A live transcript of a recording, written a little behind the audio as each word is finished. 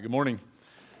Good morning.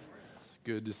 It's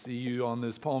good to see you on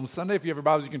this Palm Sunday. If you have your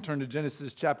Bibles, you can turn to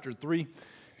Genesis chapter 3.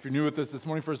 If you're new with us this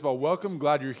morning, first of all, welcome.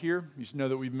 Glad you're here. You should know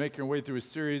that we've been making our way through a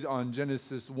series on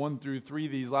Genesis 1 through 3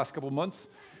 these last couple months.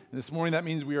 And this morning, that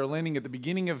means we are landing at the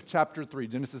beginning of chapter 3,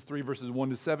 Genesis 3, verses 1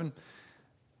 to 7.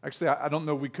 Actually, I don't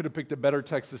know if we could have picked a better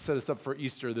text to set us up for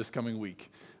Easter this coming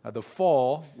week. The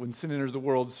fall, when sin enters the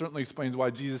world, certainly explains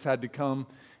why Jesus had to come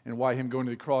and why him going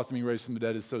to the cross and being raised from the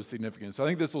dead is so significant. So I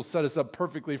think this will set us up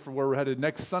perfectly for where we're headed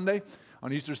next Sunday,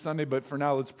 on Easter Sunday. But for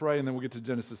now, let's pray, and then we'll get to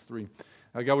Genesis 3.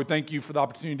 God, we thank you for the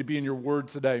opportunity to be in your word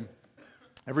today.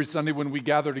 Every Sunday when we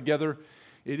gather together,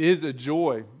 it is a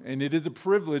joy, and it is a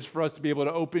privilege for us to be able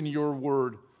to open your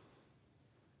word.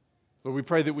 Lord, we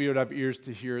pray that we would have ears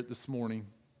to hear it this morning.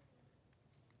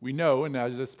 We know, and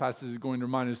as this passage is going to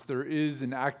remind us, there is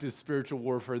an active spiritual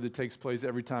warfare that takes place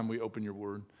every time we open your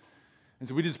word. And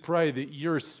so we just pray that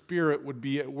your spirit would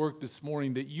be at work this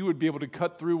morning, that you would be able to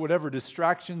cut through whatever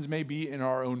distractions may be in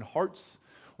our own hearts,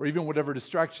 or even whatever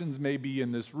distractions may be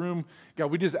in this room.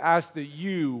 God, we just ask that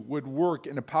you would work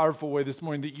in a powerful way this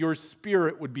morning, that your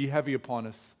spirit would be heavy upon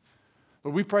us.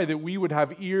 Lord, we pray that we would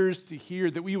have ears to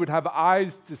hear, that we would have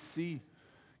eyes to see.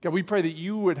 God, we pray that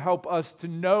you would help us to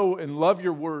know and love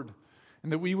your word,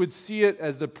 and that we would see it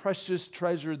as the precious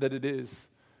treasure that it is.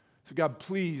 So God,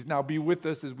 please now be with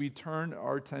us as we turn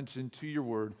our attention to your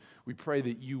word. We pray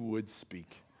that you would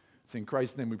speak. It's in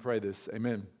Christ's name we pray this.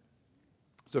 Amen.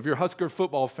 So if you're a Husker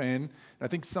football fan, and I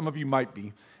think some of you might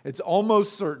be, it's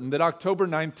almost certain that October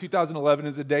 9th, 2011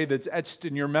 is a day that's etched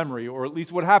in your memory, or at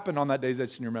least what happened on that day is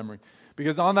etched in your memory.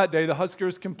 Because on that day, the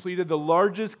Huskers completed the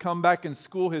largest comeback in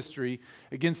school history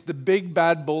against the big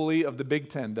bad bully of the Big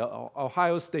Ten, the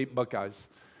Ohio State Buckeyes.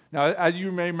 Now, as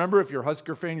you may remember, if you're a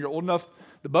Husker fan, you're old enough,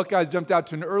 the Buckeyes jumped out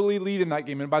to an early lead in that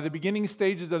game, and by the beginning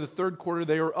stages of the third quarter,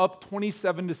 they were up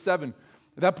 27-7.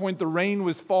 At that point, the rain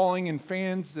was falling, and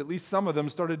fans, at least some of them,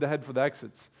 started to head for the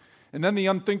exits. And then the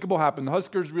unthinkable happened. The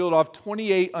Huskers reeled off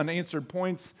 28 unanswered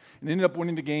points and ended up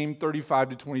winning the game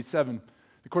 35-27.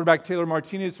 The quarterback, Taylor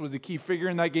Martinez, was a key figure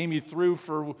in that game. He threw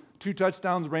for 2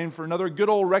 touchdowns, ran for another. Good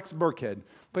old Rex Burkhead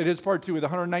played his part too with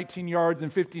 119 yards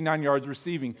and 59 yards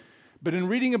receiving. But in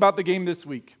reading about the game this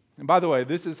week, and by the way,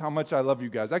 this is how much I love you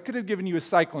guys. I could have given you a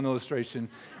cyclone illustration,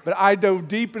 but I dove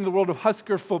deep into the world of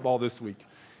Husker football this week.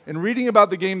 In reading about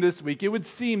the game this week, it would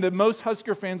seem that most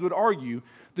Husker fans would argue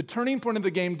the turning point of the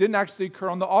game didn't actually occur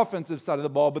on the offensive side of the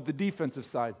ball, but the defensive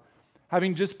side.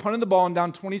 Having just punted the ball and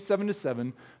down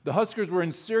 27-7, the Huskers were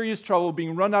in serious trouble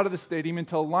being run out of the stadium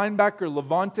until linebacker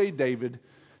Lavonte David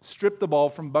stripped the ball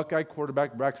from Buckeye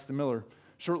quarterback Braxton Miller.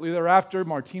 Shortly thereafter,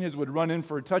 Martinez would run in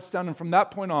for a touchdown, and from that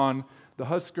point on, the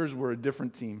Huskers were a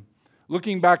different team.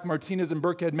 Looking back, Martinez and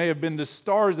Burkhead may have been the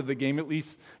stars of the game, at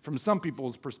least from some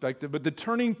people's perspective, but the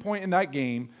turning point in that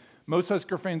game, most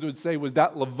Husker fans would say, was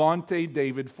that Lavonte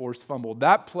David forced fumble.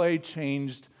 That play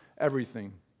changed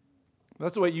everything.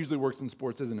 That's the way it usually works in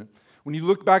sports, isn't it? When you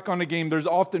look back on a game, there's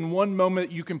often one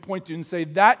moment you can point to and say,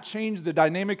 that changed the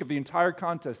dynamic of the entire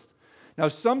contest. Now,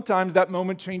 sometimes that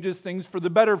moment changes things for the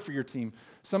better for your team.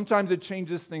 Sometimes it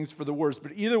changes things for the worse.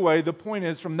 But either way, the point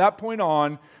is, from that point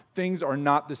on, things are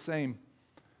not the same.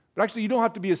 But actually, you don't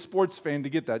have to be a sports fan to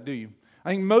get that, do you?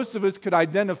 I think most of us could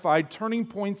identify turning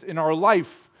points in our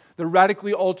life that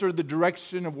radically alter the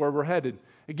direction of where we're headed.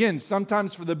 Again,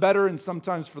 sometimes for the better and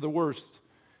sometimes for the worse.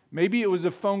 Maybe it was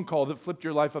a phone call that flipped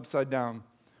your life upside down,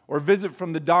 or a visit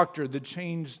from the doctor that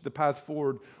changed the path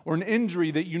forward, or an injury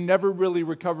that you never really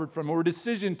recovered from, or a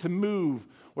decision to move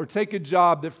or take a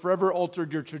job that forever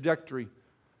altered your trajectory.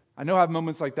 I know I have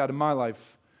moments like that in my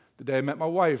life. The day I met my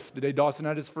wife, the day Dawson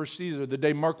had his first Caesar, the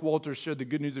day Mark Walters shared the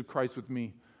good news of Christ with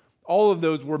me. All of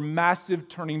those were massive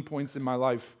turning points in my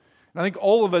life. And I think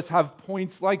all of us have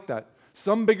points like that,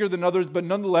 some bigger than others, but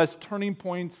nonetheless turning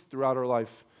points throughout our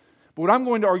life. But what I'm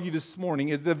going to argue this morning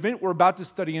is the event we're about to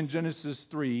study in Genesis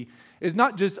 3 is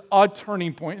not just a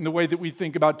turning point in the way that we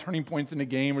think about turning points in a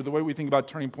game or the way we think about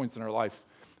turning points in our life.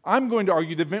 I'm going to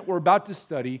argue the event we're about to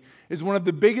study is one of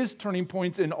the biggest turning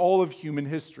points in all of human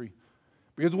history.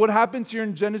 Because what happens here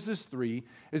in Genesis 3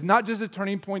 is not just a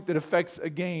turning point that affects a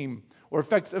game or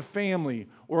affects a family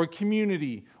or a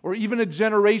community or even a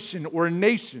generation or a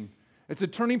nation. It's a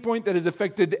turning point that has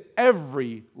affected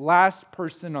every last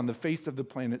person on the face of the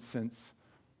planet since.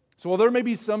 So while there may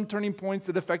be some turning points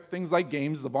that affect things like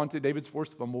games, Lavonte David's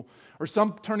forced fumble, or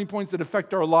some turning points that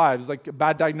affect our lives, like a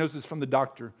bad diagnosis from the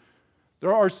doctor,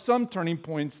 there are some turning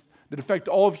points that affect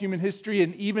all of human history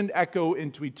and even echo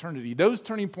into eternity. Those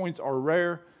turning points are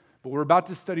rare, but we're about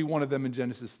to study one of them in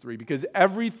Genesis 3 because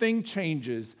everything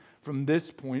changes from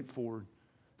this point forward.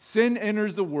 Sin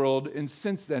enters the world, and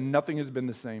since then, nothing has been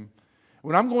the same.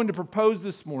 What I'm going to propose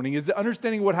this morning is that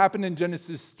understanding what happened in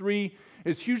Genesis 3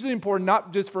 is hugely important,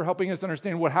 not just for helping us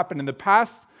understand what happened in the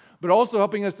past, but also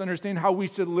helping us to understand how we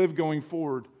should live going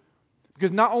forward.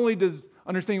 Because not only does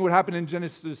understanding what happened in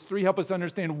Genesis 3 help us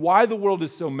understand why the world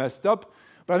is so messed up,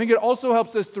 but I think it also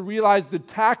helps us to realize the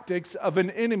tactics of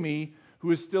an enemy who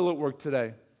is still at work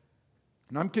today.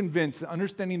 And I'm convinced that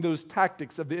understanding those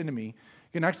tactics of the enemy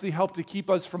can actually help to keep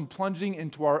us from plunging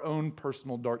into our own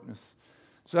personal darkness.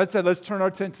 So that said, let's turn our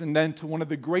attention then to one of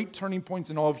the great turning points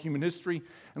in all of human history.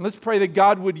 And let's pray that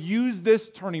God would use this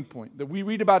turning point that we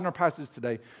read about in our passage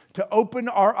today to open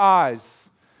our eyes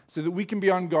so that we can be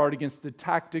on guard against the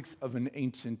tactics of an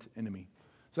ancient enemy.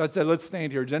 So that said, let's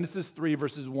stand here. Genesis 3,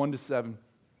 verses 1 to 7.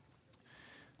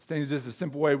 Standing is just a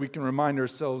simple way we can remind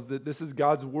ourselves that this is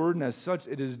God's word, and as such,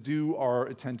 it is due our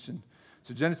attention.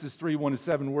 So Genesis 3, 1 to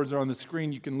 7, words are on the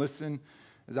screen. You can listen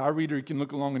as I read, or you can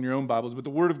look along in your own Bibles. But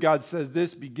the word of God says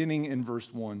this, beginning in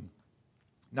verse 1.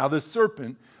 Now the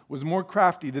serpent was more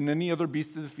crafty than any other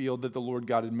beast of the field that the Lord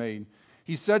God had made.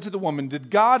 He said to the woman, "Did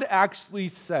God actually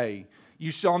say,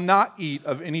 'You shall not eat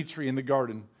of any tree in the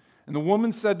garden'?" And the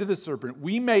woman said to the serpent,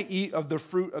 "We may eat of the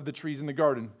fruit of the trees in the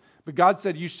garden. But God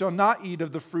said, 'You shall not eat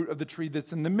of the fruit of the tree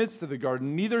that's in the midst of the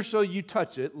garden, neither shall you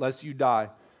touch it, lest you die.'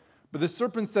 But the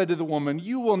serpent said to the woman,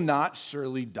 'You will not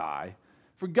surely die.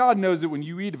 For God knows that when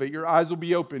you eat of it, your eyes will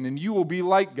be open, and you will be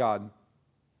like God,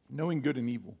 knowing good and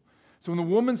evil.' So when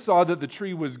the woman saw that the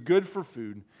tree was good for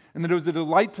food, and that it was a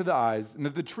delight to the eyes, and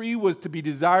that the tree was to be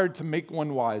desired to make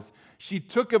one wise, she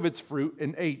took of its fruit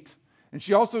and ate. And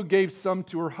she also gave some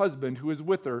to her husband who was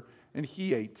with her, and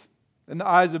he ate. And the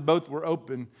eyes of both were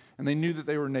open, and they knew that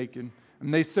they were naked.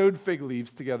 And they sewed fig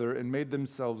leaves together and made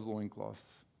themselves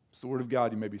loincloths." It's the word of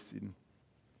God. You may be seated.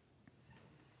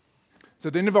 So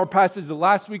at the end of our passage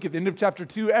last week, at the end of chapter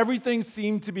 2, everything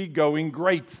seemed to be going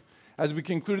great. As we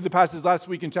concluded the passage last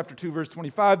week in chapter 2, verse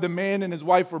 25, the man and his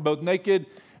wife were both naked,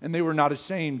 and they were not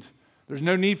ashamed. There's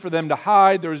no need for them to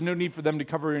hide. There was no need for them to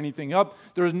cover anything up.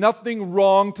 There was nothing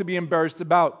wrong to be embarrassed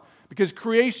about, because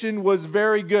creation was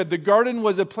very good. The garden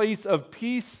was a place of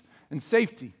peace and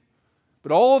safety.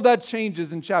 But all of that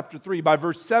changes in chapter 3. By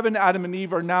verse 7, Adam and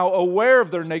Eve are now aware of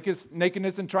their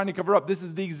nakedness and trying to cover up. This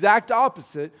is the exact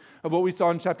opposite of what we saw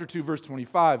in chapter 2, verse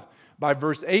 25. By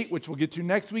verse 8, which we'll get to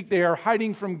next week, they are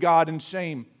hiding from God in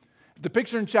shame. The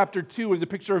picture in chapter 2 is a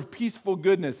picture of peaceful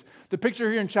goodness. The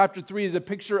picture here in chapter 3 is a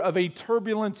picture of a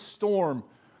turbulent storm.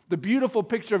 The beautiful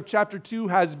picture of chapter 2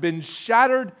 has been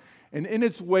shattered, and in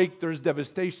its wake, there's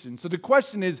devastation. So the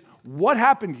question is, what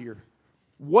happened here?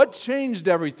 What changed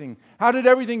everything? How did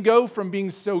everything go from being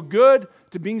so good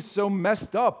to being so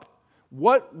messed up?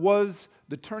 What was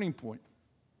the turning point?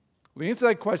 Well, the answer to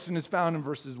that question is found in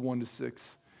verses 1 to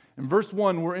 6. In verse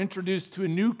 1, we're introduced to a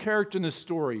new character in the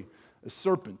story, a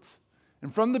serpent.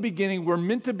 And from the beginning, we're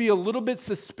meant to be a little bit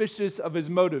suspicious of his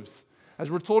motives.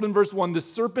 As we're told in verse 1, the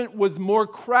serpent was more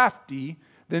crafty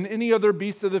than any other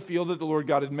beast of the field that the Lord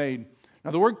God had made. Now,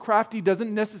 the word crafty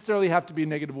doesn't necessarily have to be a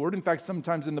negative word. In fact,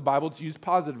 sometimes in the Bible it's used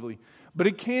positively. But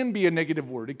it can be a negative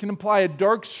word. It can imply a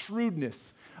dark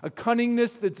shrewdness, a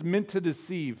cunningness that's meant to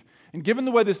deceive. And given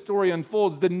the way the story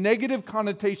unfolds, the negative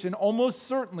connotation almost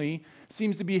certainly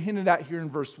seems to be hinted at here in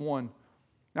verse 1.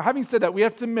 Now, having said that, we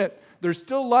have to admit there's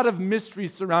still a lot of mystery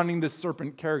surrounding this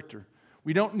serpent character.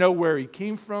 We don't know where he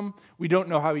came from. We don't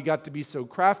know how he got to be so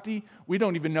crafty. We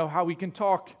don't even know how he can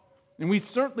talk. And we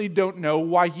certainly don't know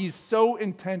why he's so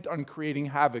intent on creating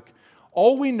havoc.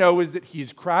 All we know is that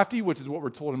he's crafty, which is what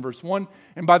we're told in verse 1.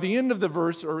 And by the end of the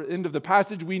verse, or end of the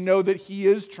passage, we know that he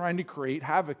is trying to create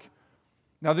havoc.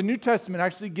 Now, the New Testament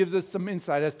actually gives us some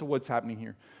insight as to what's happening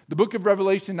here. The book of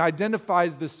Revelation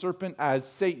identifies the serpent as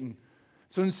Satan.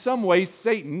 So in some ways,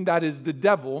 Satan, that is the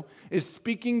devil, is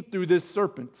speaking through this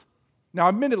serpent. Now,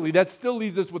 admittedly, that still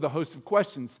leaves us with a host of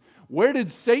questions. Where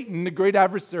did Satan, the great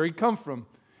adversary, come from?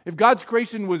 If God's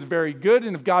creation was very good,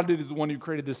 and if God is the one who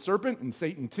created the serpent, and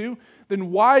Satan too,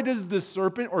 then why does the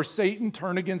serpent or Satan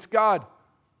turn against God?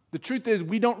 The truth is,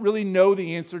 we don't really know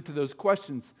the answer to those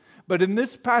questions. But in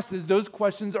this passage, those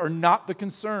questions are not the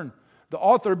concern. The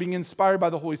author, being inspired by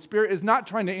the Holy Spirit, is not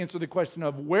trying to answer the question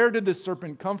of where did the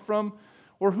serpent come from,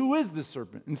 or who is the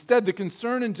serpent? Instead, the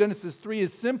concern in Genesis 3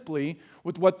 is simply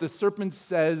with what the serpent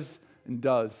says and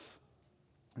does.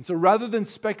 And so rather than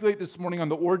speculate this morning on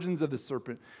the origins of the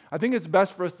serpent, I think it's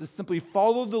best for us to simply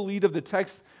follow the lead of the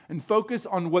text and focus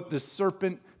on what the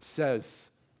serpent says.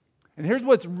 And here's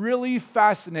what's really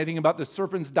fascinating about the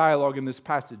serpent's dialogue in this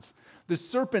passage. The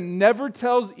serpent never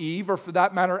tells Eve, or for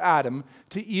that matter Adam,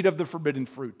 to eat of the forbidden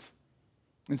fruit.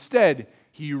 Instead,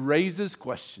 he raises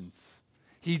questions.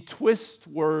 He twists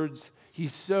words. He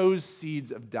sows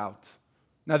seeds of doubt.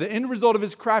 Now, the end result of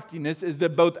his craftiness is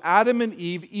that both Adam and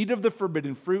Eve eat of the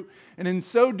forbidden fruit, and in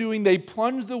so doing, they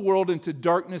plunge the world into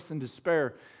darkness and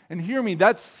despair. And hear me,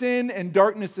 that sin and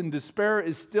darkness and despair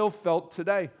is still felt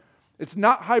today. It's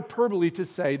not hyperbole to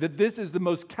say that this is the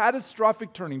most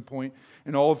catastrophic turning point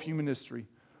in all of human history.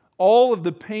 All of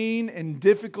the pain and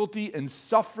difficulty and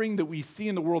suffering that we see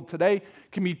in the world today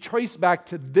can be traced back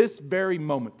to this very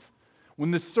moment,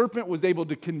 when the serpent was able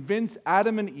to convince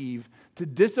Adam and Eve to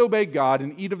disobey God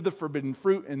and eat of the forbidden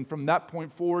fruit, and from that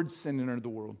point forward, sin entered the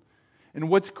world. And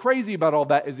what's crazy about all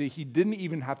that is that he didn't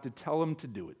even have to tell them to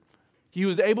do it. He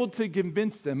was able to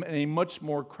convince them in a much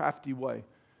more crafty way.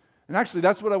 And actually,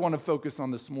 that's what I want to focus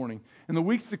on this morning. In the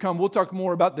weeks to come, we'll talk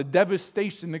more about the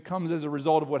devastation that comes as a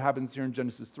result of what happens here in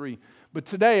Genesis 3. But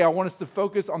today, I want us to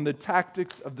focus on the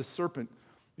tactics of the serpent.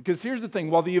 Because here's the thing,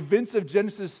 while the events of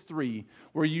Genesis 3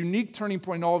 were a unique turning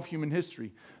point in all of human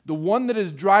history, the one that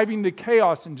is driving the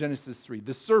chaos in Genesis 3,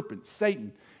 the serpent,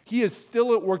 Satan, he is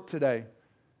still at work today.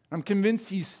 I'm convinced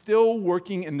he's still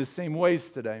working in the same ways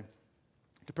today.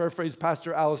 To paraphrase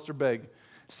Pastor Alistair Begg,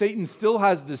 Satan still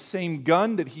has the same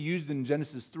gun that he used in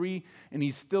Genesis 3, and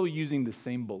he's still using the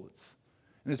same bullets.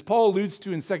 And as Paul alludes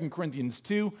to in 2 Corinthians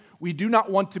 2, we do not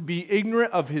want to be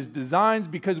ignorant of his designs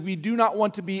because we do not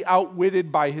want to be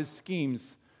outwitted by his schemes.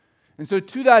 And so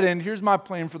to that end, here's my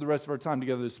plan for the rest of our time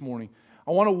together this morning.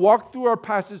 I want to walk through our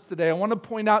passage today. I want to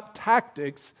point out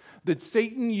tactics that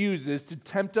Satan uses to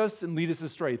tempt us and lead us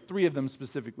astray, 3 of them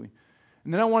specifically.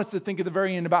 And then I want us to think at the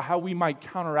very end about how we might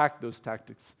counteract those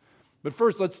tactics. But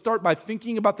first, let's start by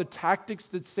thinking about the tactics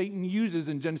that Satan uses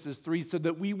in Genesis 3 so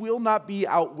that we will not be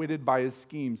outwitted by his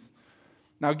schemes.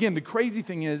 Now again, the crazy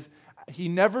thing is, he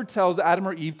never tells Adam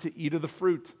or Eve to eat of the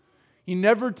fruit. He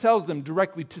never tells them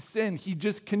directly to sin. He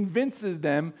just convinces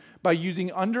them by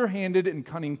using underhanded and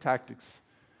cunning tactics.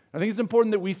 I think it's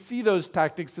important that we see those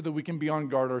tactics so that we can be on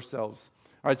guard ourselves.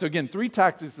 All right, so again, 3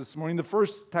 tactics this morning. The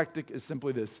first tactic is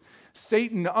simply this.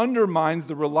 Satan undermines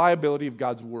the reliability of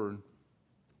God's word.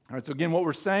 All right, so again, what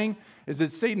we're saying is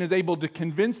that Satan is able to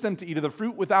convince them to eat of the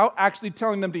fruit without actually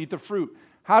telling them to eat the fruit.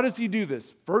 How does he do this?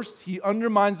 First, he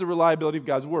undermines the reliability of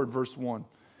God's word, verse 1.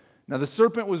 Now the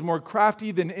serpent was more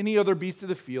crafty than any other beast of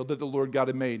the field that the Lord God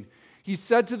had made. He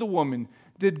said to the woman,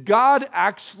 "Did God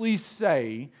actually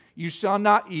say, 'You shall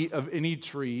not eat of any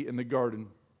tree in the garden'?"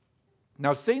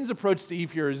 Now Satan's approach to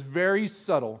Eve here is very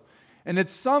subtle, and at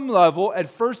some level, at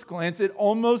first glance, it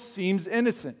almost seems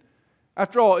innocent.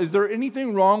 After all, is there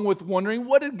anything wrong with wondering,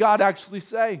 what did God actually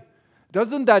say?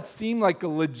 Doesn't that seem like a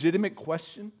legitimate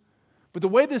question? But the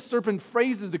way the serpent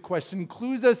phrases the question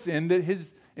clues us in that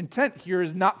his intent here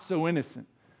is not so innocent.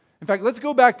 In fact, let's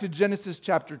go back to Genesis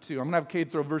chapter 2. I'm going to have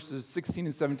Kate throw verses 16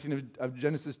 and 17 of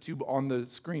Genesis 2 on the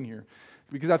screen here,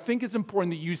 because I think it's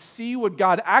important that you see what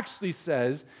God actually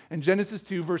says in Genesis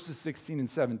 2, verses 16 and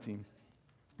 17.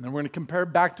 And then we're going to compare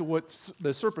back to what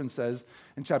the serpent says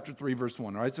in chapter 3, verse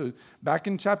 1. All right, so back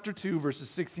in chapter 2, verses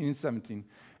 16 and 17.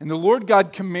 "And the Lord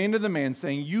God commanded the man,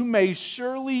 saying, 'You may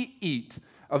surely eat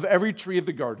of every tree of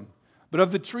the garden, but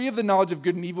of the tree of the knowledge of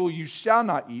good and evil you shall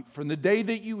not eat. For in the day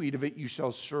that you eat of it, you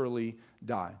shall surely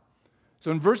die.'"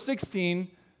 So in verse 16,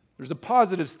 there's a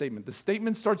positive statement. The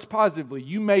statement starts positively.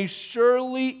 You may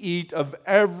surely eat of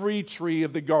every tree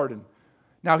of the garden.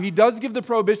 Now, he does give the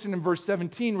prohibition in verse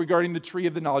 17 regarding the tree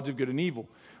of the knowledge of good and evil.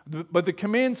 But the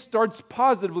command starts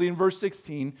positively in verse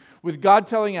 16 with God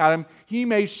telling Adam, he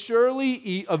may surely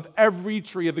eat of every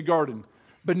tree of the garden.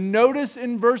 But notice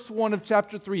in verse 1 of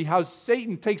chapter 3 how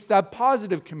Satan takes that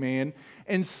positive command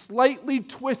and slightly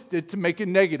twists it to make it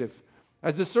negative.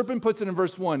 As the serpent puts it in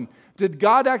verse 1, did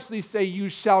God actually say, "You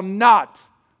shall not,"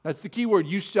 that's the key word,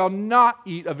 "you shall not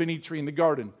eat of any tree in the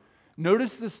garden"?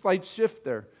 Notice the slight shift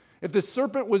there. If the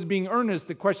serpent was being earnest,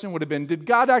 the question would have been, did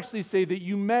God actually say that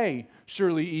you may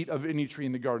surely eat of any tree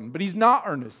in the garden? But he's not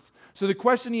earnest. So the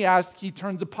question he asks, he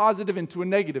turns a positive into a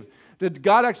negative. Did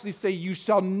God actually say, "You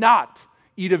shall not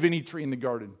eat of any tree in the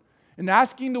garden"? And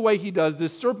asking the way he does, the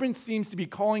serpent seems to be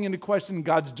calling into question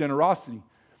God's generosity.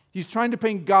 He's trying to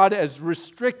paint God as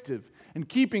restrictive and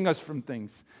keeping us from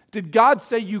things. Did God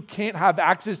say you can't have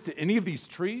access to any of these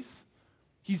trees?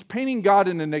 He's painting God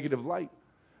in a negative light.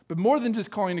 But more than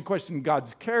just calling into question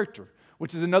God's character,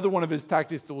 which is another one of his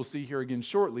tactics that we'll see here again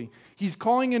shortly, he's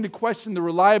calling into question the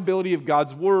reliability of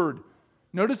God's word.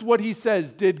 Notice what he says.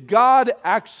 Did God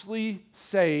actually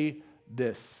say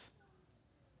this?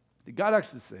 Did God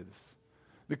actually say this?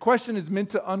 The question is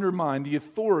meant to undermine the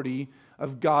authority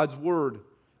of God's word.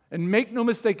 And make no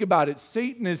mistake about it,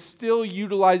 Satan is still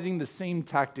utilizing the same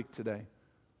tactic today.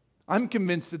 I'm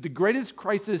convinced that the greatest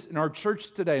crisis in our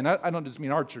church today, and I don't just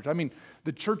mean our church, I mean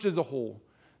the church as a whole,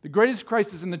 The greatest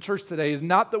crisis in the church today is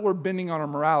not that we're bending on our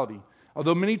morality,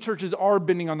 although many churches are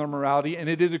bending on their morality, and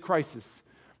it is a crisis.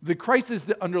 The crisis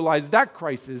that underlies that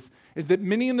crisis is that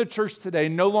many in the church today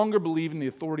no longer believe in the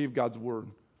authority of God's word.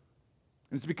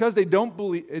 And it's because they don't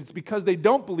believe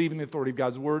in the authority of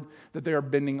God's word that they are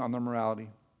bending on their morality.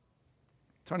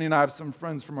 Tony and I have some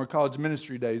friends from our college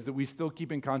ministry days that we still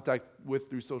keep in contact with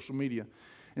through social media.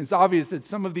 And it's obvious that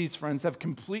some of these friends have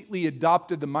completely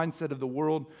adopted the mindset of the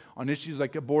world on issues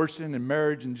like abortion and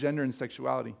marriage and gender and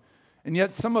sexuality. And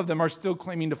yet some of them are still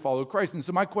claiming to follow Christ. And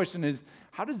so my question is,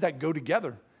 how does that go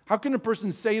together? How can a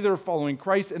person say they're following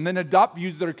Christ and then adopt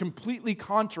views that are completely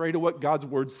contrary to what God's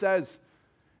word says?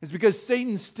 It's because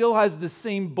Satan still has the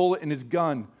same bullet in his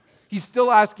gun. He's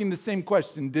still asking the same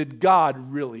question, did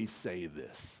God really say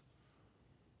this?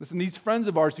 Listen, these friends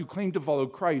of ours who claim to follow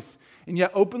Christ and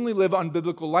yet openly live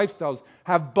unbiblical lifestyles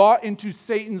have bought into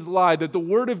Satan's lie that the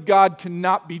word of God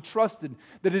cannot be trusted,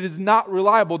 that it is not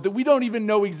reliable, that we don't even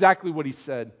know exactly what he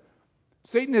said.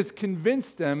 Satan has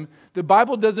convinced them the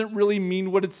Bible doesn't really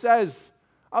mean what it says.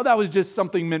 Oh, that was just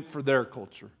something meant for their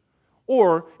culture.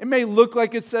 Or it may look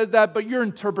like it says that, but you're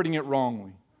interpreting it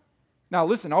wrongly. Now,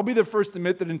 listen, I'll be the first to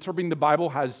admit that interpreting the Bible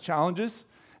has challenges.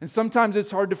 And sometimes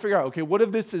it's hard to figure out, okay, what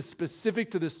if this is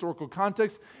specific to the historical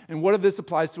context and what if this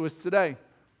applies to us today?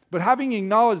 But having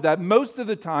acknowledged that, most of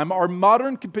the time, our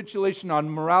modern capitulation on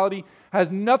morality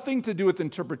has nothing to do with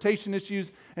interpretation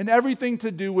issues and everything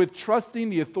to do with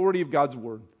trusting the authority of God's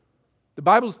word. The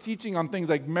Bible's teaching on things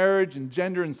like marriage and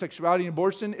gender and sexuality and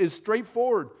abortion is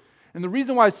straightforward. And the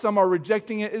reason why some are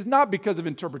rejecting it is not because of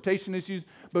interpretation issues,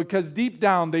 but because deep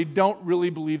down they don't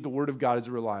really believe the word of God is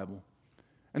reliable.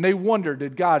 And they wonder,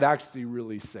 did God actually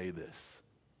really say this?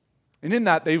 And in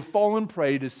that, they've fallen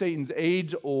prey to Satan's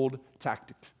age-old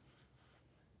tactic.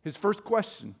 His first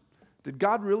question, did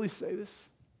God really say this?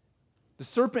 The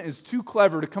serpent is too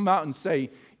clever to come out and say,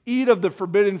 eat of the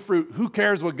forbidden fruit. Who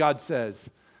cares what God says?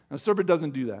 Now, the serpent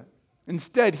doesn't do that.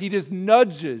 Instead, he just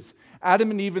nudges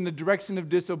Adam and Eve in the direction of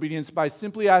disobedience by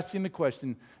simply asking the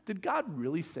question, did God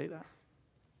really say that?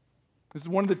 This is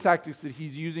one of the tactics that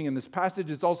he's using in this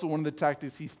passage. It's also one of the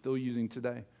tactics he's still using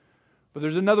today. But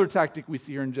there's another tactic we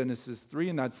see here in Genesis 3,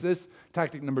 and that's this.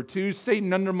 Tactic number 2,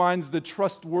 Satan undermines the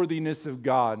trustworthiness of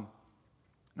God.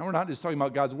 Now, we're not just talking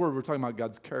about God's word, we're talking about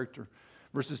God's character.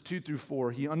 Verses 2 through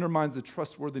 4, he undermines the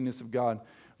trustworthiness of God.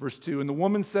 Verse 2, and the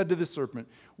woman said to the serpent,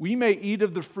 we may eat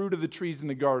of the fruit of the trees in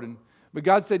the garden. But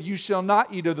God said, you shall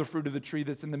not eat of the fruit of the tree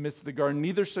that's in the midst of the garden,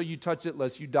 neither shall you touch it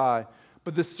lest you die.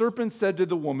 But the serpent said to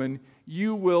the woman,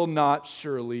 you will not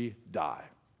surely die.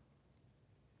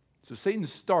 So Satan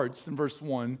starts in verse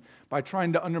 1 by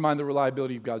trying to undermine the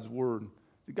reliability of God's word.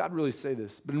 Did God really say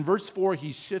this? But in verse 4,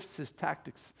 he shifts his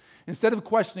tactics. Instead of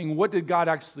questioning what did God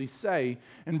actually say,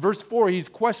 in verse 4, he's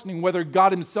questioning whether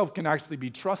God himself can actually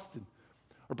be trusted.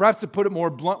 Or perhaps to put it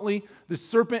more bluntly, the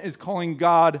serpent is calling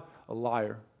God a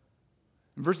liar.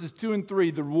 In verses 2 and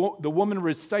 3, the woman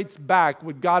recites back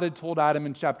what God had told Adam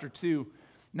in chapter 2.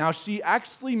 Now, she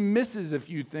actually misses a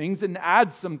few things and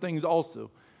adds some things also.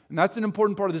 And that's an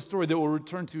important part of the story that we'll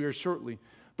return to here shortly.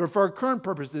 But for our current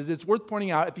purposes, it's worth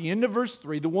pointing out at the end of verse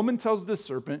 3, the woman tells the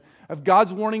serpent of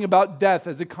God's warning about death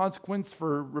as a consequence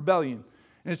for rebellion.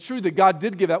 And it's true that God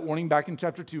did give that warning back in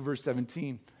chapter 2, verse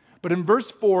 17. But in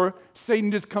verse 4,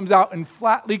 Satan just comes out and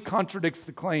flatly contradicts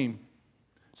the claim.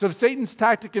 So if Satan's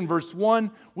tactic in verse 1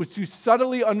 was to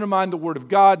subtly undermine the word of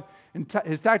God, and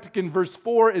his tactic in verse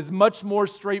 4 is much more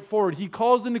straightforward. He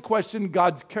calls into question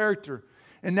God's character.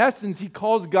 In essence, he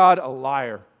calls God a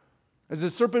liar. As the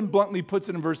serpent bluntly puts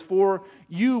it in verse 4,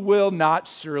 you will not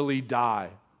surely die.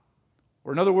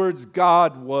 Or in other words,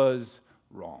 God was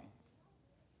wrong.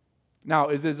 Now,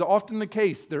 as is often the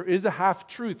case, there is a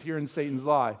half-truth here in Satan's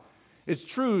lie. It's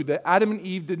true that Adam and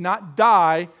Eve did not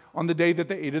die on the day that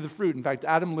they ate of the fruit. In fact,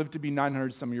 Adam lived to be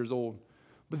 900 some years old.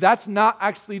 But that's not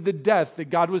actually the death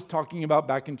that God was talking about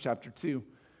back in chapter 2.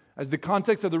 As the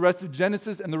context of the rest of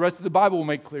Genesis and the rest of the Bible will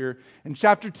make clear, in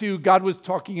chapter 2, God was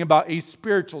talking about a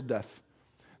spiritual death.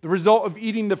 The result of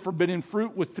eating the forbidden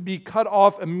fruit was to be cut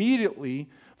off immediately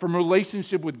from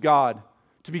relationship with God,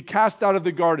 to be cast out of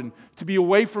the garden, to be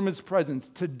away from his presence,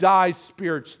 to die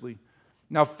spiritually.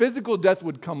 Now, physical death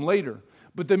would come later,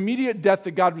 but the immediate death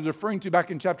that God was referring to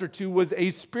back in chapter 2 was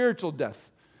a spiritual death.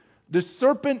 The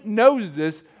serpent knows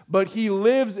this, but he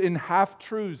lives in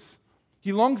half-truths.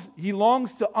 He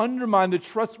longs to undermine the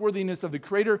trustworthiness of the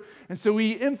Creator, and so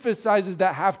he emphasizes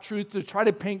that half-truth to try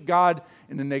to paint God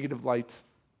in a negative light.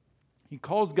 He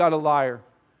calls God a liar.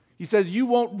 He says, you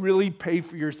won't really pay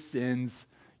for your sins.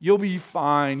 You'll be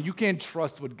fine. You can't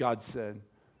trust what God said.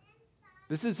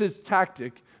 This is his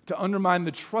tactic to undermine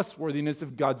the trustworthiness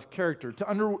of God's character, to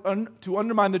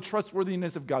undermine the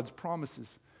trustworthiness of God's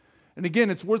promises. And again,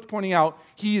 it's worth pointing out,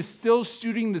 he is still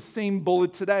shooting the same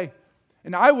bullet today.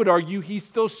 And I would argue he's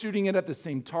still shooting it at the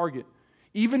same target.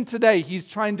 Even today, he's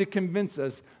trying to convince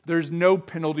us there's no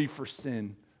penalty for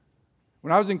sin.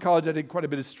 When I was in college, I did quite a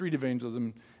bit of street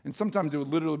evangelism, and sometimes it would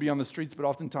literally be on the streets, but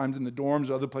oftentimes in the dorms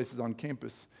or other places on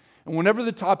campus. And whenever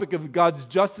the topic of God's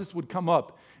justice would come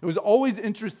up, it was always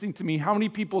interesting to me how many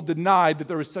people denied that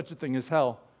there was such a thing as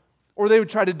hell. Or they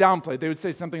would try to downplay it. They would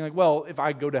say something like, well, if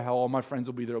I go to hell, all my friends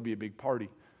will be there, it'll be a big party.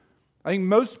 I think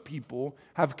most people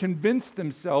have convinced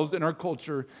themselves in our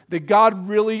culture that God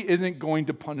really isn't going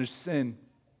to punish sin.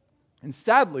 And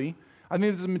sadly, I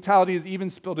think this mentality is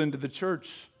even spilled into the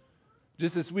church.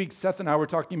 Just this week, Seth and I were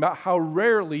talking about how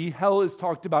rarely hell is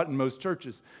talked about in most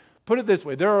churches. Put it this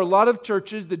way, there are a lot of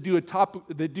churches that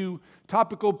do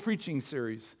topical preaching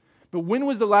series. But when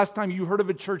was the last time you heard of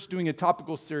a church doing a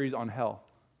topical series on hell?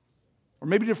 Or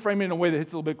maybe to frame it in a way that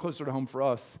hits a little bit closer to home for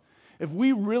us. If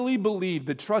we really believe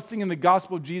that trusting in the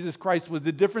gospel of Jesus Christ was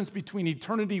the difference between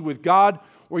eternity with God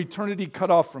or eternity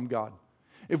cut off from God,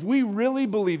 if we really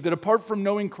believe that apart from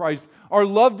knowing Christ, our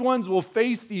loved ones will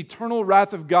face the eternal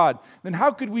wrath of God, then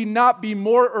how could we not be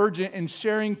more urgent in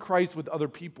sharing Christ with other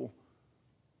people?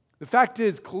 The fact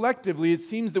is, collectively, it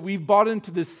seems that we've bought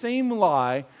into the same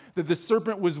lie that the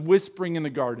serpent was whispering in the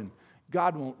garden.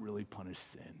 God won't really punish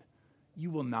sin. You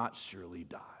will not surely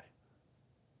die.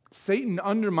 Satan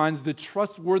undermines the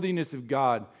trustworthiness of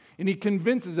God, and he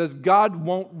convinces us God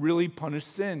won't really punish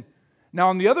sin. Now,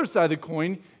 on the other side of the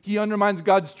coin, he undermines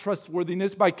God's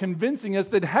trustworthiness by convincing us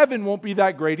that heaven won't be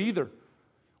that great either.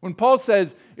 When Paul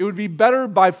says it would be better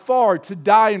by far to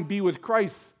die and be with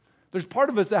Christ, there's part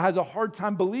of us that has a hard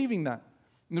time believing that.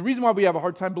 And the reason why we have a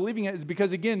hard time believing it is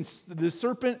because, again, the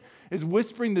serpent is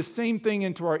whispering the same thing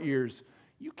into our ears.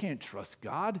 You can't trust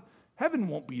God. Heaven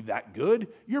won't be that good.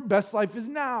 Your best life is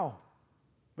now.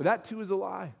 But that too is a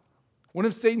lie. One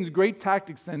of Satan's great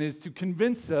tactics then is to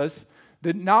convince us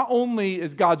that not only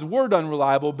is God's word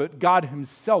unreliable, but God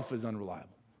himself is unreliable.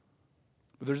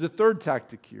 But there's a third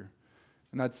tactic here,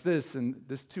 and that's this, and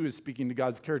this too is speaking to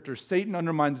God's character. Satan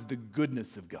undermines the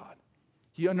goodness of God.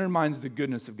 He undermines the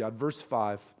goodness of God. Verse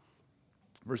 5.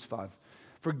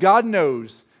 For God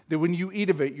knows that when you eat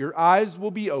of it, your eyes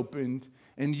will be opened,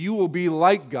 and you will be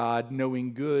like God,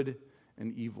 knowing good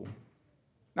and evil.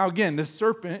 Now again, the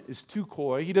serpent is too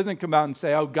coy. He doesn't come out and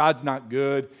say, oh, God's not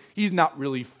good. He's not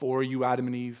really for you, Adam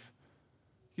and Eve.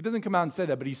 He doesn't come out and say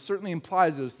that, but he certainly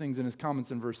implies those things in his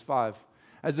comments in verse 5.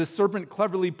 As the serpent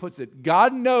cleverly puts it,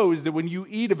 God knows that when you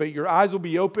eat of it, your eyes will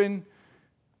be open,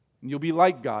 and you'll be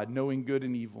like God, knowing good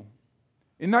and evil.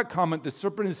 In that comment, the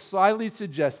serpent is slyly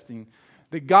suggesting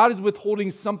that God is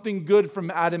withholding something good from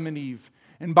Adam and Eve.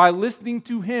 And by listening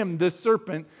to him, the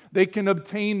serpent, they can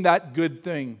obtain that good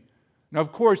thing. Now,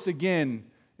 of course, again,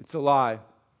 it's a lie.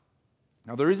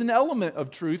 Now, there is an element of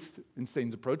truth in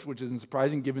Satan's approach, which isn't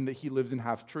surprising given that he lives in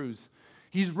half-truths.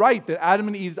 He's right that Adam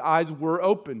and Eve's eyes were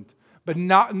opened, but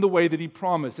not in the way that he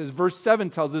promised. As verse 7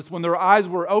 tells us, when their eyes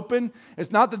were open,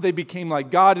 it's not that they became like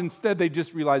God. Instead, they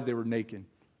just realized they were naked.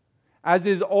 As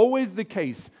is always the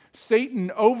case,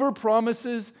 Satan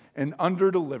overpromises and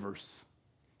underdelivers.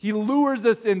 He lures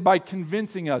us in by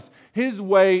convincing us his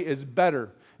way is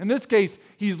better. In this case,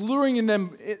 he's luring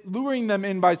them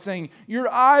in by saying, your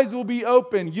eyes will be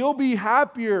open, you'll be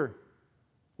happier.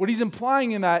 What he's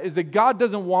implying in that is that God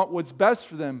doesn't want what's best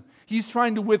for them. He's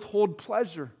trying to withhold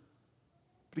pleasure.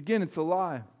 But again, it's a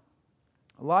lie.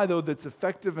 A lie, though, that's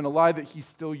effective and a lie that he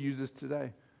still uses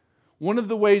today. One of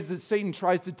the ways that Satan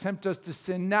tries to tempt us to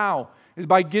sin now is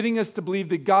by getting us to believe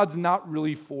that God's not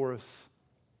really for us.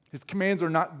 His commands are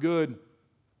not good.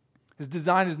 His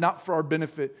design is not for our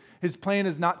benefit. His plan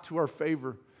is not to our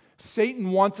favor.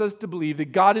 Satan wants us to believe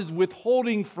that God is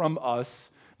withholding from us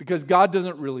because God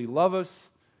doesn't really love us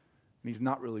and he's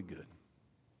not really good.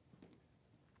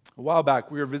 A while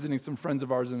back, we were visiting some friends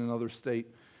of ours in another state.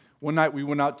 One night, we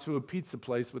went out to a pizza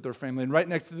place with their family, and right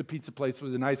next to the pizza place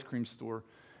was an ice cream store.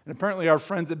 And apparently, our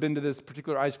friends had been to this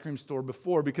particular ice cream store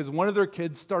before because one of their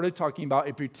kids started talking about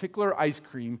a particular ice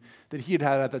cream that he had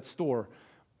had at that store.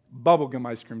 Bubblegum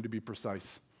ice cream, to be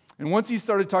precise. And once he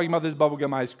started talking about this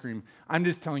bubblegum ice cream, I'm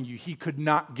just telling you, he could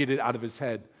not get it out of his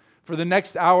head. For the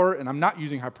next hour, and I'm not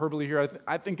using hyperbole here,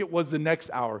 I think it was the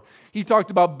next hour, he talked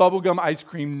about bubblegum ice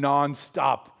cream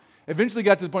nonstop. Eventually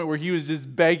got to the point where he was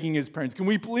just begging his parents, can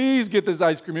we please get this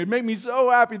ice cream? It'd make me so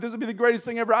happy. This would be the greatest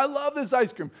thing ever. I love this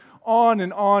ice cream. On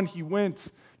and on he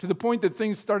went to the point that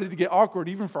things started to get awkward,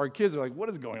 even for our kids. They're like, what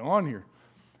is going on here?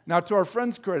 Now, to our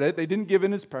friend's credit, they didn't give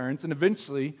in his parents, and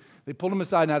eventually they pulled him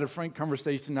aside and had a frank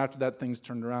conversation. After that, things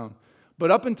turned around.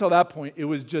 But up until that point, it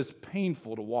was just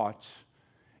painful to watch.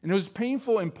 And it was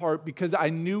painful in part because I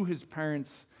knew his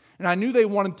parents, and I knew they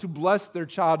wanted to bless their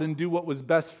child and do what was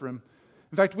best for him.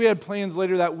 In fact, we had plans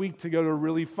later that week to go to a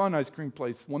really fun ice cream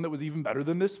place, one that was even better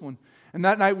than this one. And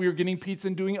that night we were getting pizza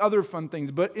and doing other fun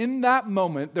things. But in that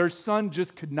moment, their son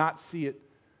just could not see it.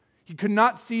 He could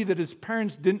not see that his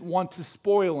parents didn't want to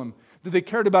spoil him, that they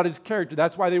cared about his character.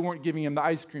 That's why they weren't giving him the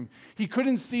ice cream. He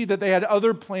couldn't see that they had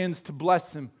other plans to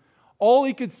bless him. All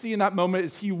he could see in that moment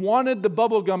is he wanted the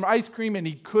bubblegum ice cream and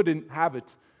he couldn't have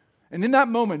it. And in that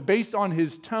moment, based on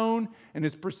his tone and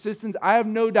his persistence, I have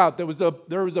no doubt there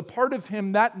was a part of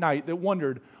him that night that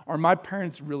wondered, are my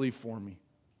parents really for me?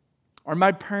 Are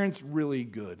my parents really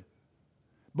good?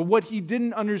 But what he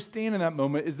didn't understand in that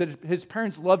moment is that his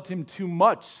parents loved him too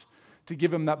much to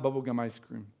give him that bubblegum ice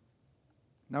cream.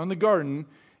 Now in the garden,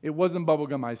 it wasn't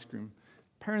bubblegum ice cream.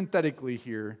 Parenthetically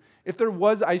here, if there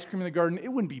was ice cream in the garden, it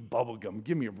wouldn't be bubblegum.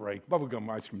 Give me a break. Bubblegum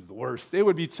ice cream is the worst. It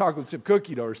would be chocolate chip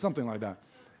cookie dough or something like that.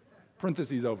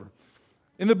 Parentheses over.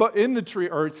 In the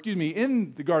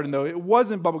garden though, it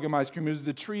wasn't bubblegum ice cream. It was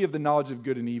the tree of the knowledge of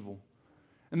good and evil.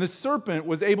 And the serpent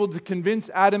was able to convince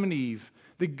Adam and Eve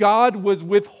that God was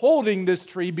withholding this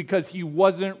tree because he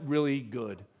wasn't really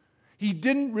good. He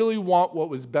didn't really want what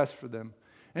was best for them.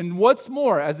 And what's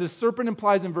more, as the serpent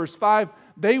implies in verse 5,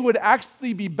 they would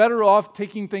actually be better off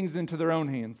taking things into their own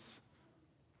hands.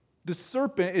 The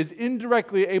serpent is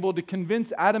indirectly able to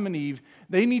convince Adam and Eve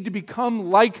they need to become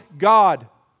like God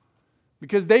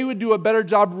because they would do a better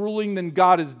job ruling than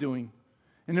God is doing.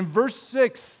 And in verse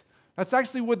 6, that's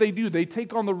actually what they do. They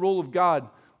take on the role of God.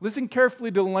 Listen carefully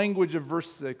to the language of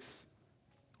verse 6.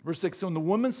 Verse 6, so when the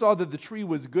woman saw that the tree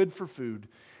was good for food,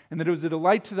 and that it was a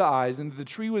delight to the eyes, and that the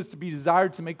tree was to be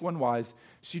desired to make one wise,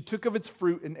 she took of its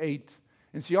fruit and ate.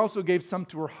 And she also gave some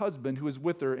to her husband who was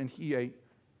with her, and he ate.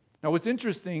 Now what's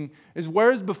interesting is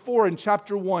whereas before in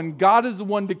chapter 1, God is the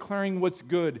one declaring what's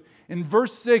good. In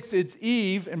verse 6, it's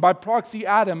Eve, and by proxy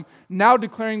Adam, now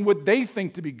declaring what they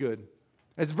think to be good.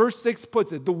 As verse 6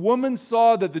 puts it, the woman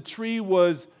saw that the tree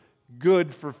was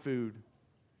good for food.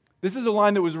 This is a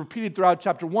line that was repeated throughout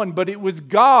chapter 1, but it was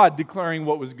God declaring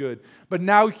what was good. But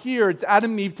now here, it's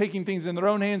Adam and Eve taking things in their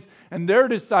own hands, and they're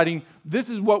deciding, this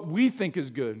is what we think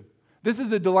is good. This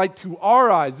is a delight to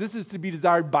our eyes. This is to be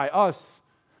desired by us.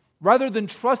 Rather than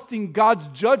trusting God's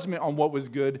judgment on what was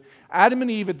good, Adam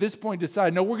and Eve at this point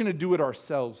decide, no, we're going to do it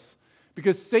ourselves.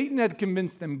 Because Satan had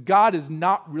convinced them God is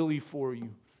not really for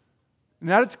you.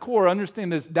 And at its core,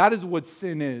 understand this, that is what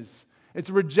sin is.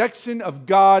 It's rejection of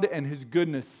God and his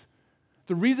goodness.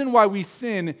 The reason why we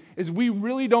sin is we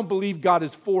really don't believe God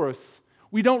is for us.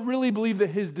 We don't really believe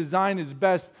that his design is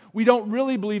best. We don't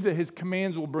really believe that his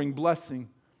commands will bring blessing.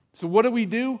 So what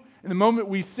do? In the moment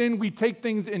we sin, we take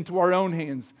things into our own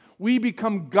hands. We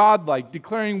become godlike,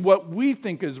 declaring what we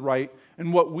think is right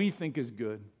and what we think is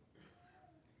good.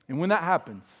 And when that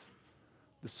happens,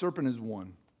 the serpent is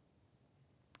won.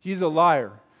 He's a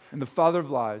liar and the father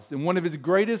of lies. And one of his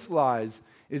greatest lies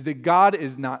is that God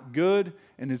is not good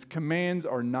and his commands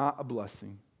are not a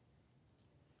blessing.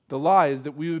 The lie is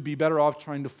that we would be better off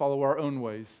trying to follow our own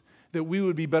ways, that we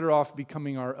would be better off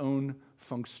becoming our own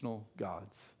functional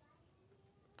gods.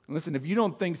 And listen, if you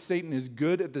don't think Satan is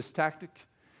good at this tactic,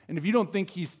 and if you don't think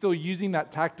he's still using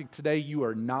that tactic today, you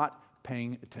are not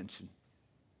paying attention.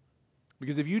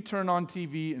 Because if you turn on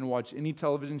TV and watch any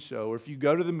television show, or if you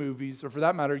go to the movies, or for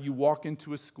that matter, you walk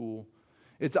into a school,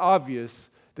 it's obvious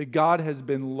that God has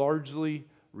been largely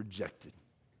rejected.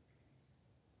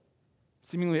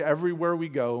 Seemingly everywhere we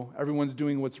go, everyone's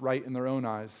doing what's right in their own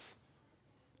eyes.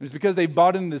 And it's because they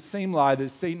bought into the same lie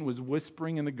that Satan was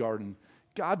whispering in the garden.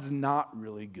 God's not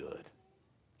really good.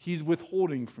 He's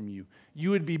withholding from you. You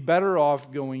would be better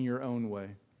off going your own way.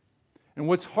 And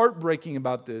what's heartbreaking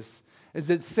about this is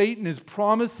that Satan is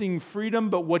promising freedom,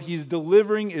 but what he's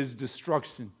delivering is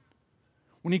destruction.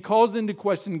 When he calls into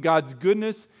question God's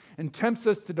goodness and tempts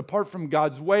us to depart from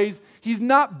God's ways, he's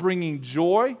not bringing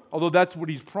joy, although that's what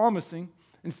he's promising.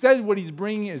 Instead, what he's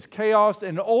bringing is chaos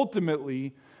and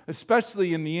ultimately,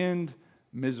 especially in the end,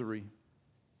 misery.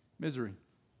 Misery.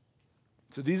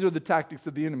 So these are the tactics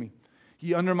of the enemy.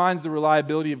 He undermines the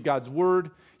reliability of God's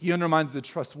word. He undermines the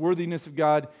trustworthiness of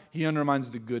God. He undermines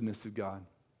the goodness of God.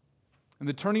 And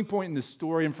the turning point in this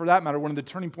story, and for that matter, one of the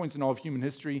turning points in all of human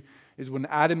history, is when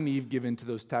Adam and Eve give in to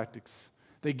those tactics.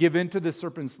 They give in to the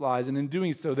serpent's lies, and in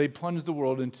doing so, they plunge the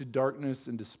world into darkness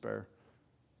and despair.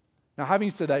 Now, having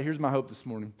said that, here's my hope this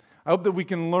morning. I hope that we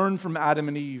can learn from Adam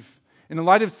and Eve in the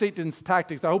light of Satan's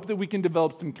tactics, I hope that we can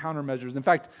develop some countermeasures. In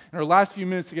fact, in our last few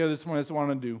minutes together this morning, that's what I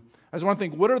want to do. I just want to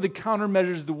think, what are the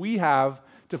countermeasures that we have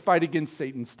to fight against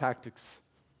Satan's tactics?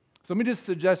 So let me just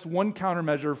suggest one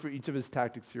countermeasure for each of his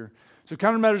tactics here. So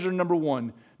countermeasure number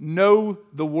one, know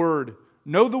the word.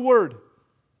 Know the word.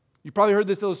 You probably heard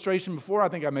this illustration before. I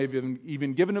think I may have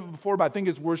even given it before, but I think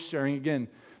it's worth sharing again.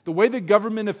 The way that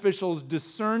government officials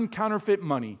discern counterfeit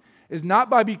money is not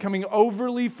by becoming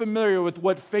overly familiar with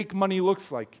what fake money looks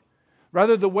like.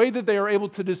 Rather, the way that they are able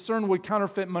to discern what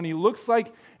counterfeit money looks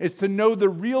like is to know the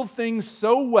real thing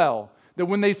so well that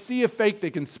when they see a fake, they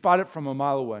can spot it from a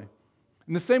mile away.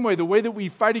 In the same way, the way that we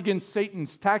fight against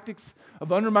Satan's tactics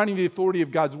of undermining the authority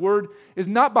of God's word is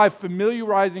not by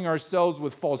familiarizing ourselves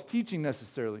with false teaching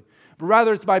necessarily, but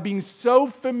rather it's by being so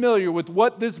familiar with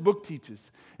what this book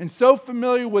teaches and so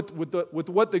familiar with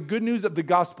what the good news of the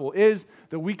gospel is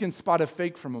that we can spot a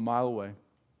fake from a mile away.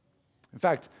 In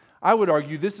fact, I would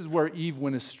argue this is where Eve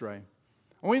went astray.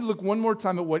 I want you to look one more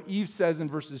time at what Eve says in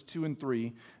verses 2 and 3,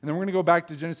 and then we're going to go back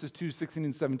to Genesis 2, 16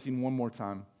 and 17 one more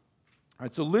time. All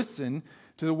right, so listen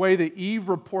to the way that Eve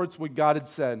reports what God had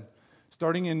said,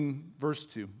 starting in verse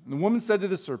 2. And the woman said to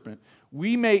the serpent,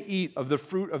 "We may eat of the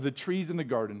fruit of the trees in the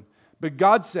garden, but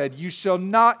God said, 'You shall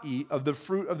not eat of the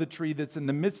fruit of the tree that's in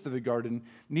the midst of the garden,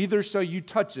 neither shall you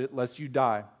touch it, lest you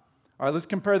die.'" All right, let's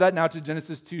compare that now to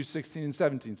Genesis 2, 16 and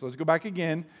 17. So let's go back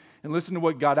again and listen to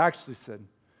what God actually said.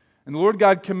 "And the Lord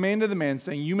God commanded the man,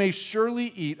 saying, 'You may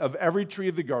surely eat of every tree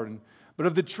of the garden, but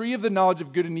of the tree of the knowledge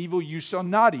of good and evil you shall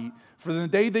not eat, for in the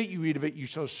day that you eat of it you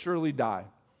shall surely die.'"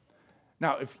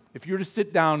 Now, if you were to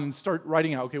sit down and start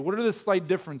writing out, okay, what are the slight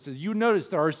differences? You notice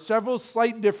there are several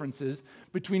slight differences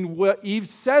between what Eve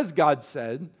says God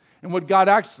said and what God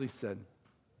actually said.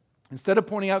 Instead of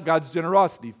pointing out God's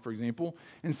generosity, for example,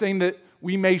 and saying that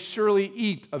we may surely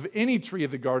eat of any tree of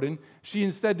the garden, she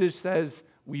instead just says,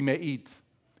 "We may eat."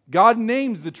 God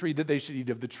names the tree that they should eat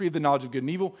of, the tree of the knowledge of good and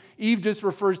evil. Eve just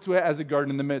refers to it as the garden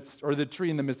in the midst, or the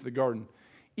tree in the midst of the garden.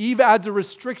 Eve adds a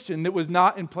restriction that was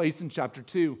not in place in chapter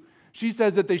 2. She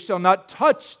says that they shall not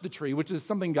touch the tree, which is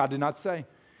something God did not say.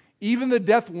 Even the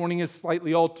death warning is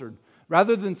slightly altered.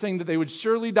 Rather than saying that they would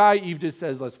surely die, Eve just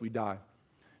says, "Lest we die."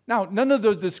 Now, none of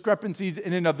those discrepancies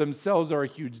in and of themselves are a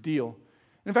huge deal.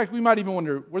 In fact, we might even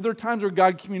wonder, were there times where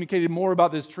God communicated more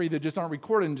about this tree that just aren't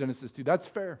recorded in Genesis 2? That's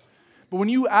fair. But when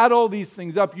you add all these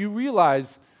things up, you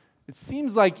realize it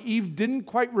seems like Eve didn't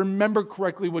quite remember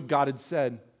correctly what God had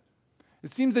said.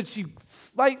 It seems that she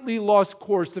slightly lost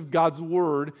course of God's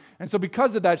word, and so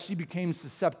because of that, she became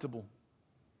susceptible.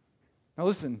 Now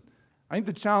listen, I think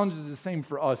the challenge is the same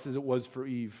for us as it was for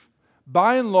Eve.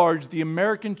 By and large, the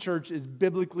American church is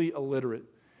biblically illiterate.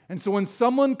 And so when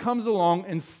someone comes along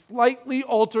and slightly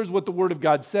alters what the Word of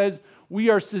God says, we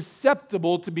are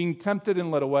susceptible to being tempted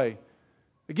and led away.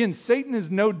 Again, Satan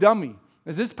is no dummy.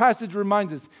 As this passage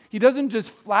reminds us, he doesn't just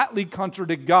flatly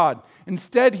contradict God.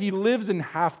 Instead, he lives in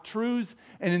half-truths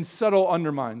and in subtle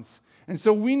undermines. And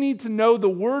so we need to know the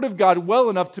Word of God well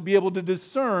enough to be able to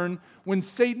discern when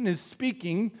Satan is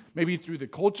speaking, maybe through the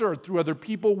culture or through other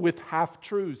people, with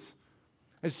half-truths.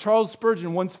 As Charles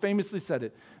Spurgeon once famously said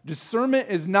it, discernment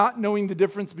is not knowing the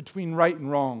difference between right and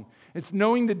wrong. It's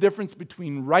knowing the difference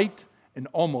between right and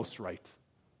almost right.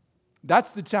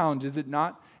 That's the challenge, is it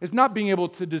not? It's not being able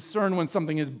to discern when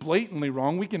something is blatantly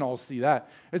wrong. We can all see that.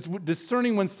 It's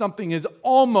discerning when something is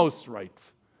almost right,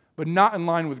 but not in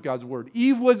line with God's word.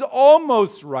 Eve was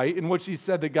almost right in what she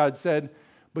said that God said,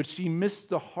 but she missed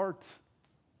the heart.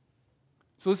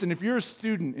 So listen, if you're a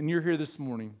student and you're here this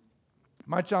morning,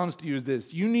 my challenge to you is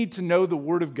this. You need to know the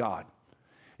Word of God.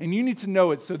 And you need to know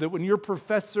it so that when your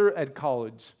professor at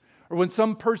college or when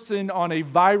some person on a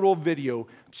viral video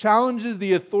challenges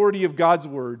the authority of God's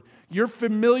Word, you're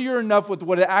familiar enough with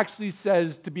what it actually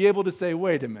says to be able to say,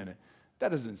 wait a minute, that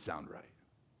doesn't sound right.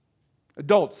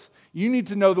 Adults, you need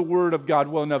to know the Word of God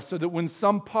well enough so that when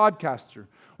some podcaster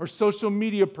or social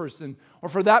media person, or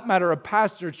for that matter, a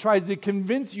pastor tries to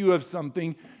convince you of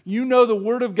something, you know the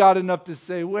Word of God enough to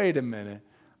say, wait a minute,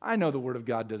 I know the Word of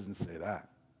God doesn't say that.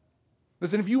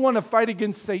 Listen, if you want to fight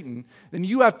against Satan, then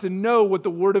you have to know what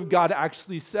the Word of God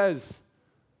actually says.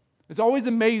 It's always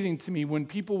amazing to me when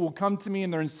people will come to me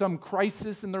and they're in some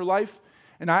crisis in their life,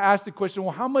 and I ask the question,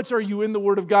 well, how much are you in the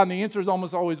Word of God? And the answer is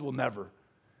almost always, well, never.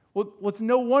 Well, it's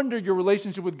no wonder your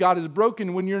relationship with God is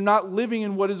broken when you're not living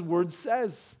in what His Word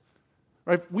says.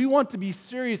 Right? If we want to be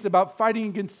serious about fighting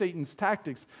against Satan's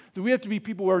tactics, then we have to be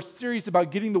people who are serious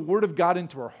about getting the Word of God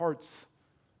into our hearts.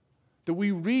 That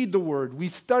we read the Word, we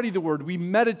study the Word, we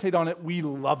meditate on it, we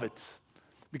love it.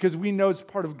 Because we know it's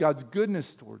part of God's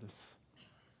goodness toward us.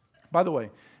 By the way,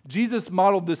 Jesus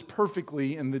modeled this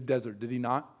perfectly in the desert, did he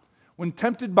not? When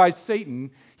tempted by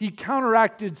Satan, he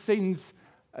counteracted Satan's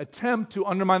attempt to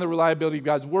undermine the reliability of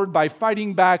God's word by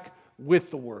fighting back with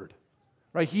the word.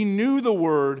 Right? He knew the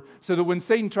word so that when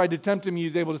Satan tried to tempt him, he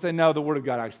was able to say, no, the word of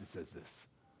God actually says this.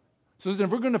 So listen,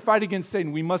 if we're going to fight against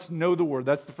Satan, we must know the word.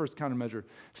 That's the first countermeasure.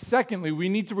 Secondly, we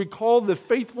need to recall the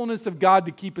faithfulness of God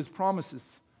to keep his promises.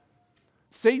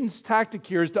 Satan's tactic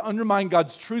here is to undermine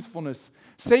God's truthfulness.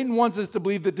 Satan wants us to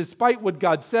believe that despite what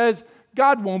God says,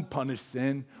 God won't punish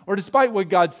sin. Or despite what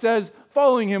God says,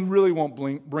 following him really won't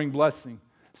bring blessing.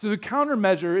 So the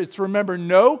countermeasure is to remember,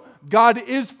 no, God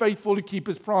is faithful to keep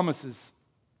his promises.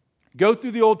 Go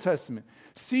through the Old Testament.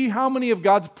 See how many of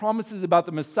God's promises about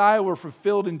the Messiah were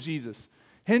fulfilled in Jesus.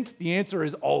 Hint, the answer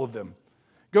is all of them.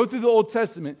 Go through the Old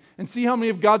Testament and see how many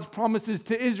of God's promises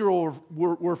to Israel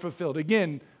were fulfilled.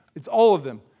 Again, it's all of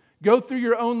them. Go through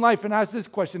your own life and ask this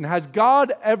question: has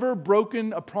God ever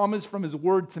broken a promise from his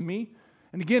word to me?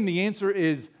 And again, the answer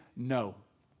is no.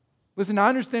 Listen, I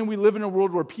understand we live in a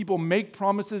world where people make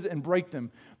promises and break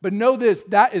them. But know this,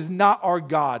 that is not our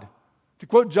God. To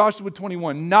quote Joshua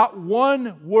 21, not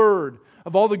one word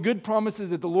of all the good promises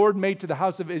that the Lord made to the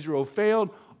house of Israel failed,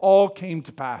 all came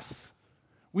to pass.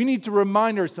 We need to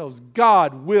remind ourselves,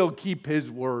 God will keep his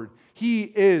word. He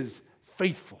is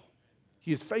faithful.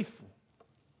 He is faithful.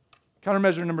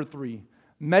 Countermeasure number 3,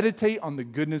 meditate on the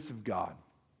goodness of God.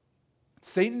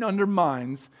 Satan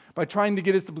undermines by trying to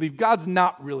get us to believe God's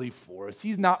not really for us.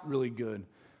 He's not really good.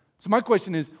 So my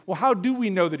question is, well, how do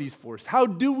we know that he's for us? How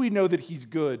do we know that he's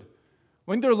good?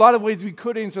 I think there are a lot of ways we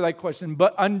could answer that question,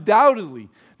 but undoubtedly,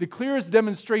 the clearest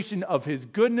demonstration of his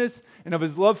goodness and of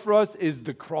his love for us is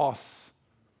the cross.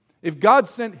 If God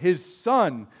sent his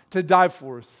son to die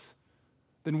for us,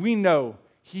 then we know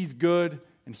he's good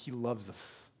and he loves us.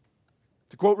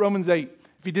 To quote Romans 8,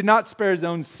 if he did not spare his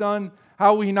own son,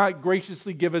 how will he not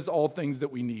graciously give us all things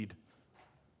that we need?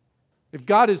 If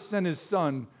God has sent his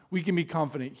son, we can be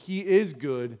confident he is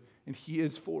good and he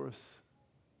is for us.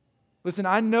 Listen,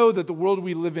 I know that the world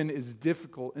we live in is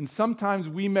difficult, and sometimes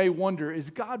we may wonder,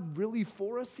 is God really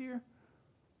for us here?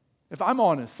 If I'm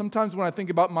honest, sometimes when I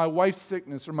think about my wife's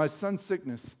sickness or my son's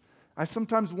sickness, I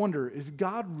sometimes wonder, is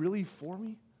God really for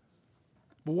me?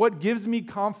 But what gives me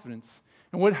confidence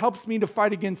and what helps me to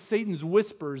fight against Satan's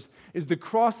whispers is the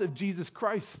cross of Jesus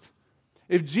Christ.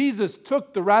 If Jesus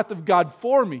took the wrath of God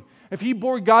for me, if he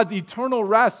bore God's eternal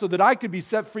wrath so that I could be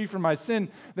set free from my sin,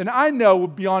 then I know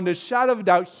beyond a shadow of a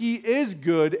doubt he is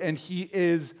good and he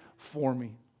is for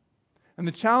me. And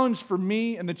the challenge for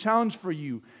me and the challenge for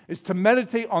you is to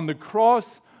meditate on the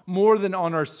cross more than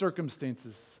on our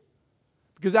circumstances.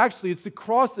 Because actually, it's the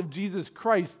cross of Jesus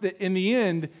Christ that in the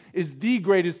end is the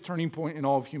greatest turning point in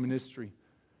all of human history.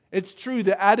 It's true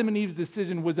that Adam and Eve's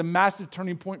decision was a massive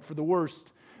turning point for the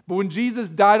worst. But when Jesus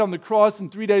died on the cross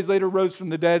and 3 days later rose from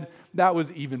the dead, that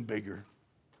was even bigger.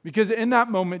 Because in that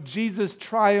moment, Jesus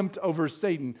triumphed over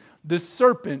Satan. The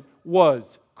serpent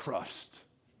was crushed,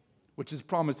 which is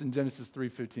promised in Genesis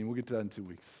 3:15. We'll get to that in 2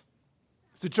 weeks.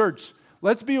 So church,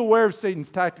 let's be aware of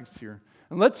Satan's tactics here.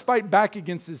 And let's fight back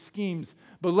against his schemes.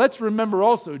 But let's remember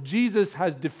also, Jesus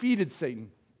has defeated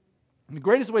Satan. And the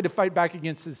greatest way to fight back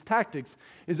against his tactics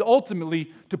is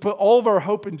ultimately to put all of our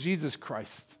hope in Jesus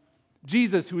Christ.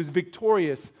 Jesus, who is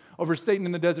victorious over Satan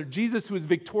in the desert. Jesus, who is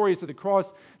victorious at the cross.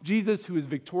 Jesus, who is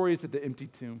victorious at the empty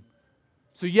tomb.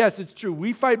 So yes, it's true.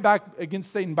 We fight back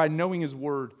against Satan by knowing his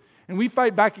word. And we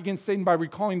fight back against Satan by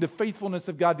recalling the faithfulness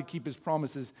of God to keep his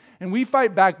promises. And we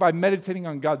fight back by meditating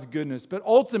on God's goodness. But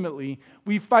ultimately,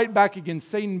 we fight back against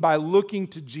Satan by looking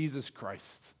to Jesus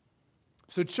Christ.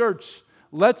 So church,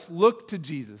 let's look to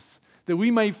Jesus, that we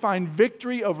may find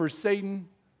victory over Satan,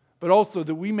 but also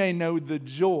that we may know the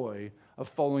joy of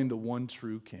following the one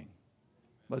true King.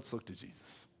 Let's look to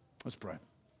Jesus. Let's pray.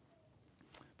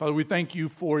 Father, we thank you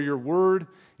for your word.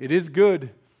 It is good,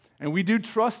 and we do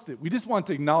trust it. We just want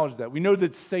to acknowledge that. We know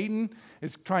that Satan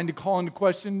is trying to call into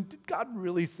question, did God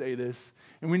really say this?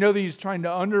 And we know that he's trying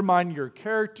to undermine your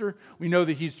character. We know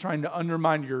that he's trying to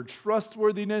undermine your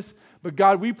trustworthiness. But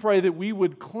God, we pray that we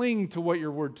would cling to what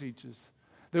your word teaches,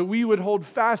 that we would hold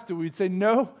fast to it. We'd say,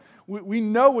 no, we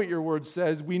know what your word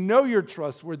says. We know you're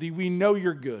trustworthy. We know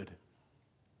you're good.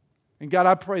 And God,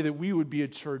 I pray that we would be a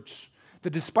church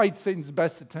that despite Satan's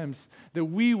best attempts, that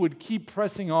we would keep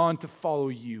pressing on to follow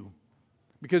you.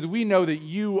 Because we know that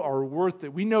you are worth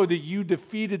it. We know that you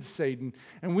defeated Satan.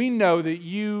 And we know that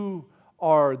you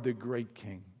are the great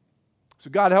King. So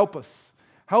God, help us.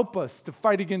 Help us to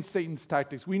fight against Satan's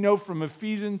tactics. We know from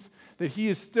Ephesians that he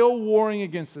is still warring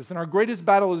against us. And our greatest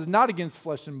battle is not against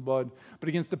flesh and blood, but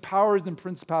against the powers and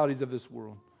principalities of this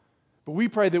world. But we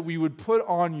pray that we would put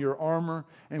on your armor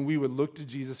and we would look to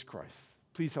Jesus Christ.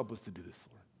 Please help us to do this,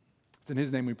 Lord. It's in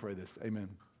his name we pray this. Amen.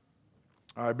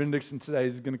 Our benediction today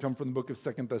is going to come from the book of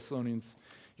 2 Thessalonians.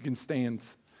 You can stand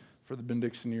for the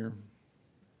benediction here.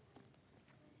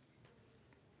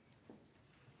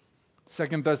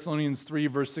 2 Thessalonians 3,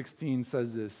 verse 16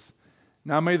 says this: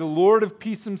 Now may the Lord of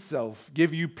peace himself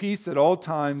give you peace at all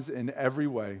times in every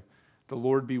way. The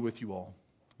Lord be with you all.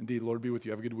 Indeed, the Lord be with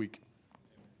you. Have a good week.